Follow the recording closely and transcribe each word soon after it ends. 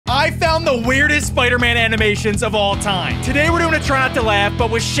found the weirdest Spider-Man animations of all time. Today we're doing a try not to laugh, but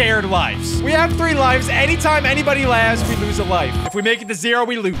with shared lives. We have 3 lives. Anytime anybody laughs, we lose a life. If we make it to 0,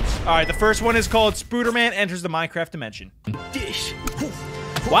 we lose. All right, the first one is called Spiderman Enters the Minecraft Dimension.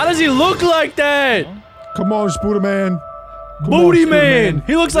 Why does he look like that? Come on, Spiderman. Booty Man.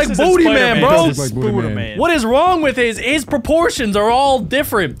 He looks like Booty Man, bro. Like Spider-Man. What is wrong with his proportions are all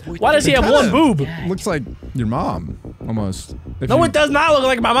different. Why does he have one boob? Looks like your mom, almost. No, it does not look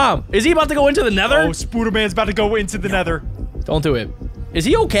like my mom. Is he about to go into the nether? Oh, Spiderman's about to go into the nether. Don't do it. Is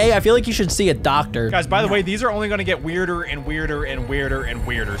he okay? I feel like you should see a doctor. Guys, by the way, these are only going to get weirder and weirder and weirder and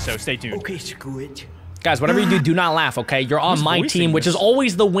weirder, so stay tuned. Okay, screw it. Guys, whatever you do not laugh, okay? You're on my team, which is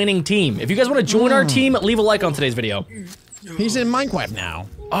always the winning team. If you guys want to join our team, leave a like on today's video. He's in Minecraft now.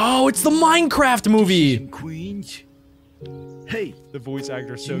 Oh, it's the Minecraft movie. Queens. Hey, The voice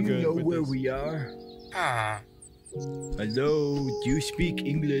actor's so do good. you know with where this. we are? Hello, do you speak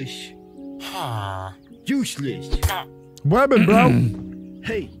English? Useless. Webbing, bro.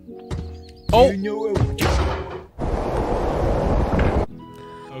 Hey. Oh. Do you know where we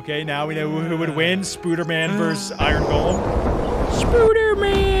Okay, now we know who would win. Spiderman versus Iron Golem.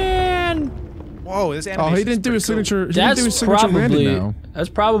 Spider-Man. Whoa, this animation. Oh, he didn't do his signature. He didn't do his That's signature landing probably now. that's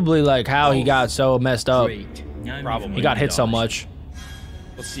probably like how he got so messed up. Great. Probably. He got hit so much.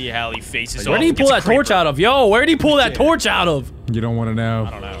 Let's see how he faces Where off did he pull against that a torch creeper. out of? Yo, where did he pull that torch out of? You don't want to know. I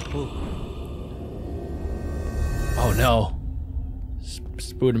don't know. Oh no.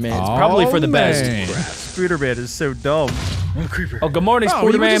 Spider-Man's probably for the best. Spiderman is so dumb. Oh, good morning, Oh, he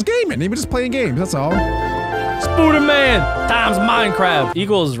was Spider-Man. just gaming. He was just playing games. That's all. Spider-Man times Minecraft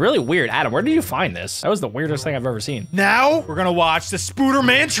equals really weird. Adam, where did you find this? That was the weirdest thing I've ever seen. Now we're gonna watch the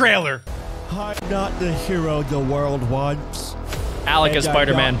Spiderman trailer. I'm not the hero the world wants. Alec as and I'm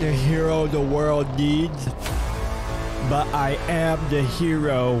Spider-Man. not the hero the world needs. But I am the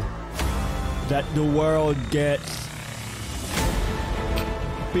hero that the world gets.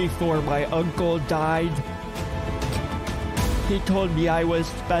 Before my uncle died, he told me I was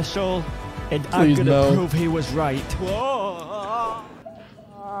special, and I'm Please, gonna no. prove he was right.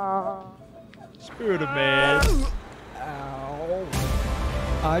 Spiderman. Ow.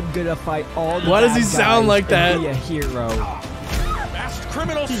 I'm gonna fight all the Why does bad he sound guys like and that? Be a hero.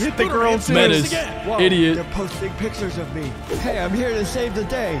 He hit the girl too. Menace. Whoa, Idiot. They're posting pictures of me. Hey, I'm here to save the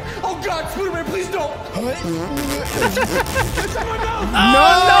day. Oh God, Spiderman, please don't! No,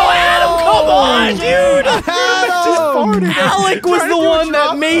 Adam, come on, dude! Alec was the one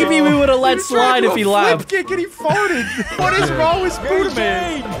that maybe we would have let slide if he laughed. Kick and he farted. What is wrong with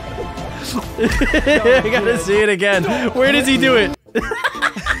Spiderman? I gotta see it again. Where does he do it?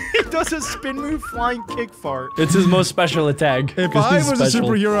 He does a spin move, flying kick fart. It's his most special attack. If 'cause I he's was a special.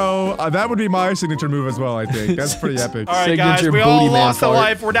 superhero, that would be my signature move as well, I think. That's pretty epic. All right, guys, Signature we all booty man lost a fart.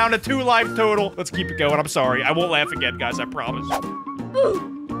 life. We're down to 2 life total. Let's keep it going. I'm sorry. I won't laugh again, guys. I promise.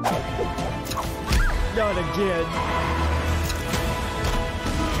 Not again.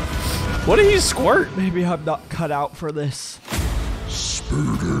 What did he squirt? Maybe I'm not cut out for this.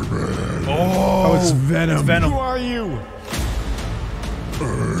 Oh, it's Venom. It's Venom. Who are you?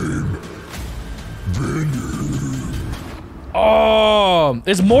 Oh,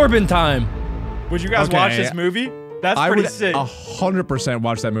 it's Morbin time. Would you guys Okay. watch this movie? That's I pretty would sick. 100%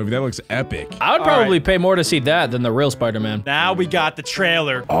 watch that movie. That looks epic. I would probably pay more to see that than the real Spider-Man. Now we got the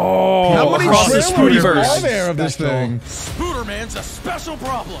trailer. Oh, How many across the trailers are Spoodyverse. there of this thing? Spider-Man's a special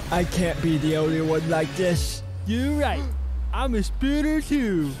problem. I can't be the only one like this. You're right. I'm a spooter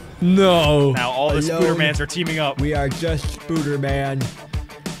too. No. Now all the Alone. Spidermans are teaming up. We are just Spooderman,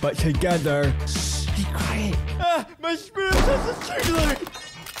 but together. Be quiet. My spooter says a signal.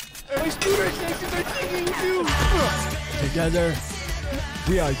 My spooter senses are singing too. Together,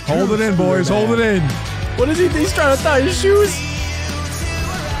 we are. Hold it in, boys. Hold it in. What is he? He's trying to tie his shoes.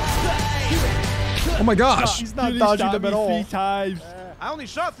 Oh my gosh. He's not dodging them at all. 3 times. I only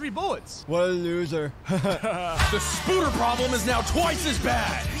shot 3 bullets. What a loser. The Spooder problem is now twice as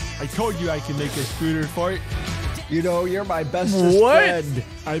bad. I told you I can make a spooter fart. You know, you're my bestest What? friend.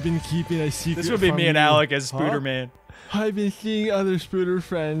 I've been keeping a secret. This would be from me and you. Alec as Huh? Spiderman. I've been seeing other spooter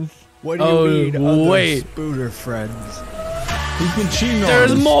friends. What do Oh, you mean, other wait. spooter friends? He's been cheating on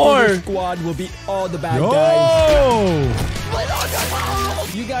There's us. more. Spooter squad will beat all the bad guys. Oh!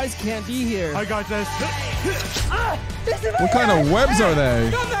 You guys can't be here. I got this. What kind of webs are they?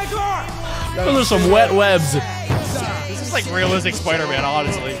 Those are some wet webs. This is like realistic Spider-Man,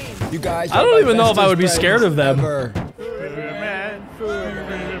 honestly. You guys. I don't even know if I would be scared of them.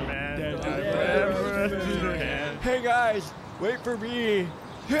 Hey guys, wait for me.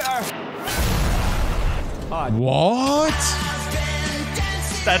 What?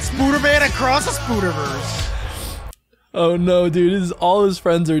 That's Spiderman across the Spiderverse. Oh no, dude! All his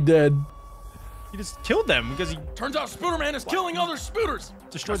friends are dead. He just killed them because he Turns out Spiderman is killing other Spooters.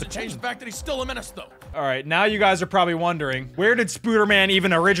 destroyed the Doesn't change chain. the fact that he's still a menace, though. All right, now you guys are probably wondering, where did Spiderman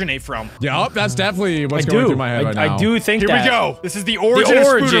even originate from? Yup, that's definitely what's going through my head right now. I do think Here that. we go. This is the origin of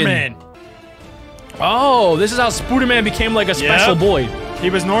Spiderman. Oh, this is how Spiderman became like a special boy. He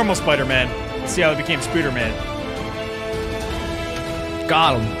was normal Spider-Man. Let's see how he became Spiderman.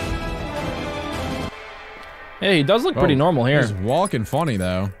 Got him. Hey, he does look pretty normal here. He's walking funny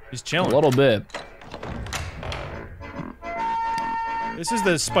though. He's A chilling. little bit. This is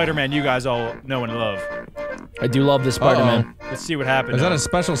the Spider-Man you guys all know and love. I do love this Spider-Man. Let's see what happened. Is that a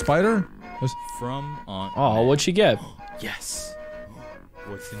special spider? From on. Oh, what'd she get? Yes.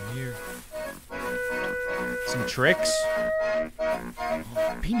 What's in here? Some Tricks?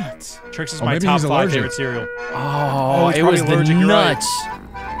 Peanuts. Tricks is Oh, my maybe top he's 5 allergic. favorite cereal. Oh, he's it was probably the allergic, you're right.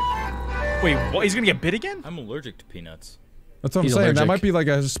 nuts. Wait, what? He's gonna get bit again? I'm allergic to peanuts. That's what I'm He's saying. That allergic. might be like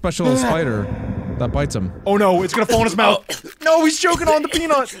a special spider that bites him. Oh no, it's gonna fall in his mouth. No, he's choking on the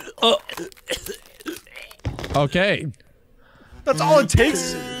peanut. Okay. That's all it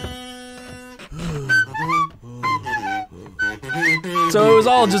takes. So it was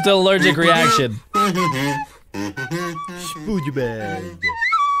all just an allergic reaction. Spiderman.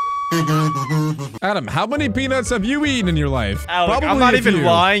 Adam, how many peanuts have you eaten in your life? Alec, I'm not even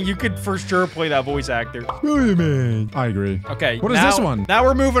lying. You could for sure play that voice actor. Spider-Man. I agree. Okay. What is now, this one? Now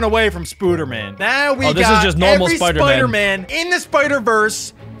we're moving away from Spiderman. Now we Oh, this got is just normal every Spider-Man. Spider-Man in the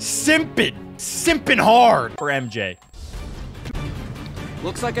Spider-Verse simping hard for MJ.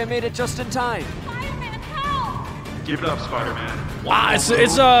 Looks like I made it just in time. Give it up, Spider-Man. Ah, it's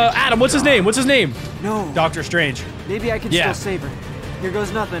Adam. What's his name? What's his name? No, Doctor Strange. maybe I can Yeah. still save her. Here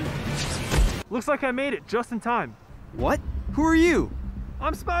goes nothing. Looks like I made it just in time. What? Who are you?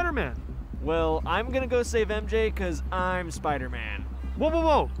 I'm Spider-Man. Well, I'm gonna go save MJ because I'm Spider-Man. Whoa, whoa,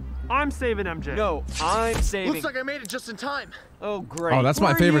 whoa. I'm saving MJ. No, I'm saving. Looks like I made it just in time. Oh, great. Oh, that's Who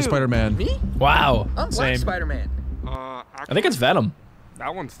my are favorite you? Spider-Man. Me? Wow. I'm Same. Black Spider-Man. I think it's Venom.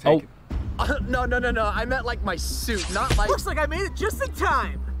 That one's Oh, taken. No. I meant like my suit, not like. Looks like I made it just in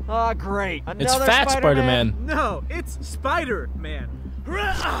time. Ah, great. Another it's Fat Spider-Man. No, it's Spider-Man.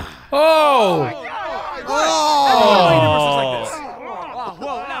 Oh!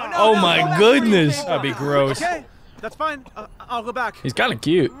 Oh my goodness. That'd be gross. Okay, that's fine. I'll go back. He's kind of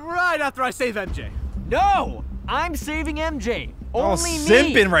cute. Right after I save MJ. No, I'm saving MJ. All Only me.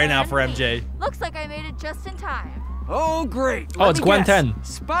 simping right now for MJ. Looks like I made it just in time. Oh, great. Oh, Let it's me Gwen guess. 10.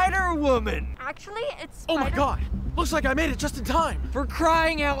 Spider-Woman. Actually, it's Oh my Spider- God! Looks like I made it just in time. For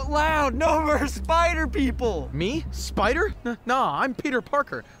crying out loud, no more spider people. Me? Spider? Nah, I'm Peter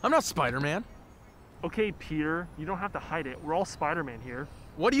Parker. I'm not Spider-Man. Okay, Peter, you don't have to hide it. We're all Spider-Man here.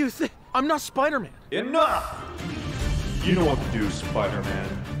 What do you think? I'm not Spider-Man. Enough! You know what to do, Spider-Man.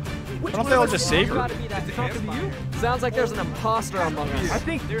 Why don't they all just save her? Sounds like there's an imposter among us. I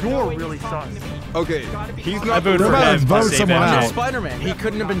think you're really sus. Okay, he's I not. vote They're for about to him. vote Save someone MJ. out. Spider-Man. He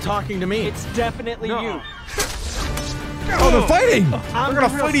couldn't have been talking to me. It's definitely you. Oh, they're fighting! We're gonna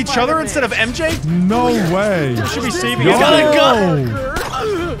fight each other instead of MJ? No way. Should be saving No.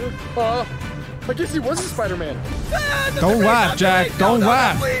 MJ. I guess he wasn't Spider-Man. Don't laugh, Jack. Don't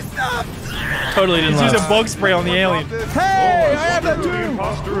laugh. Totally didn't He's laugh. using bug spray on the alien. Hey, I have that Who the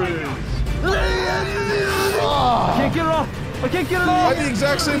imposter is. I can't get it off. I can't get it off. the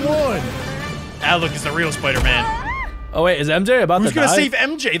exact same one. Alec is the real Spider-Man. Oh wait, is MJ about Who's to gonna die? save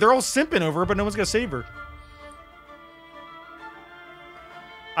MJ? They're all simping over her, but no one's gonna save her.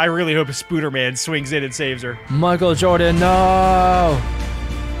 I really hope Spider-Man swings in and saves her. Michael Jordan, no!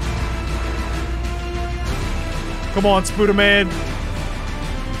 Come on, Spider-Man.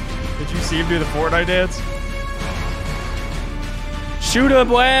 Did you see him do the Fortnite dance? Shoot up,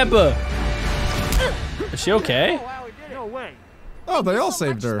 Web! Is she okay? No way. Oh, they all So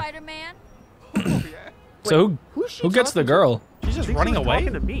saved much her. Spider-Man. So who gets the girl? She's just Think running she was away.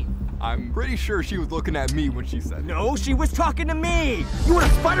 talking to me. I'm pretty sure she was looking at me when she said that. No, she was talking to me. You want a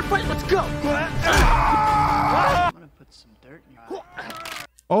spider fight? Let's go.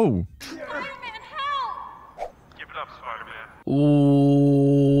 Oh. Spider-Man, help! Give it up, Spider-Man.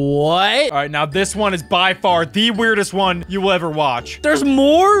 What? All right, now this one is by far the weirdest one you will ever watch. There's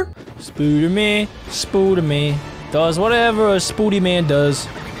more? Spooderman does whatever a Spooty Man does.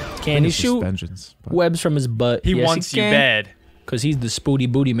 Can he shoot Suspensions. webs from his butt? He Yes, wants you can. bad. Cause he's the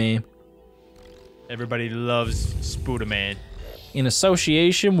Spooty Booty Man. Everybody loves Spider-Man. In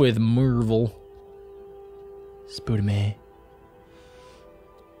association with Marvel. Spooderman.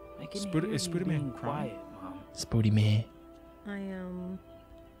 Is Spider-Man crying? Spooty Man. I am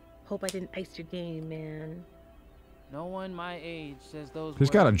Hope I didn't ice your game, man. No one my age says those. He's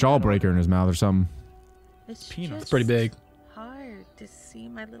got a jawbreaker in his mouth or something. It's Peanuts. just Pretty big. hard to see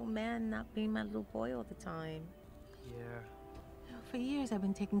my little man not being my little boy all the time. Yeah. For years, I've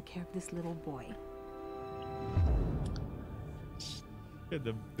been taking care of this little boy. He had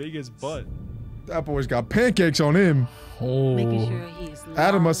the biggest butt. That boy's got pancakes on him. Oh. Making sure he's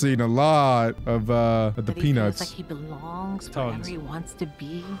Adam must have eaten a lot of the that he peanuts. feels like he belongs Tons. wherever he wants to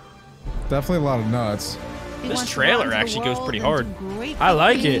be. Definitely a lot of nuts. He This wants to trailer run to the actually goes world pretty and hard. do great I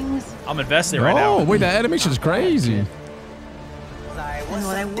like it. things. I'm invested right now. Oh, wait, that animation's crazy. And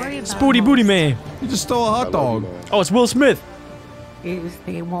what I worry about Spooty Booty Man. You just stole a hot dog. Oh, it's Will Smith. is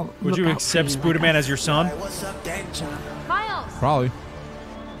they won't Would look you out accept for you Spiderman as your son? Miles! Probably.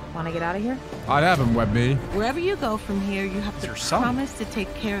 Want to get out of here? I'd have him web me. Wherever you go from here, you have to your son. promise to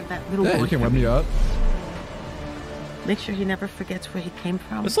take care of that little Yeah, boy. you can for web me up. Make sure he never forgets where he came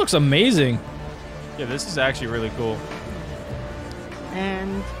from. This looks amazing. Yeah, this is actually really cool.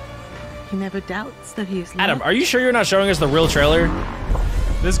 And he never doubts that he is Adam, loved. are you sure you're not showing us the real trailer?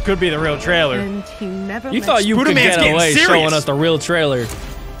 This could be the real trailer. And he never You lets thought you could Spooderman's get getting away serious. showing us the real trailer.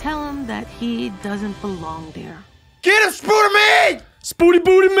 tell him that he doesn't belong there. Get him, Spiderman! Spooty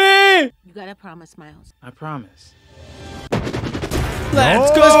Booty Man! You gotta promise, Miles. I promise.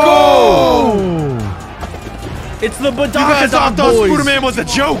 Let's go! It's the You guys all Badaka thought boys. Spiderman was a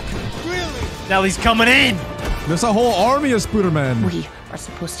joke. Now he's coming in. There's a whole army of Spoodermen. We are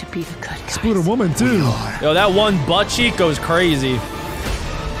supposed to be the good guys. Spooder woman too. Yo, that one butt cheek goes crazy.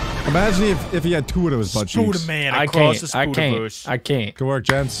 Imagine if he had two of those butt cheeks. Spiderman I across can't. the I Spooder can't. bush. I can't. Good work,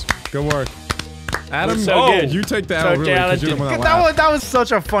 gents. Good work. Adam, We're so good. you take the So L really, 'cause you're the talented. one that That laughed. that was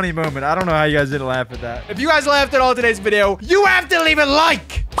such a funny moment. I don't know how you guys didn't laugh at that. If you guys laughed at all today's video, you have to leave a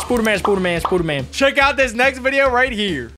like. Spooderman, Spooderman, Spooderman. Check out this next video right here.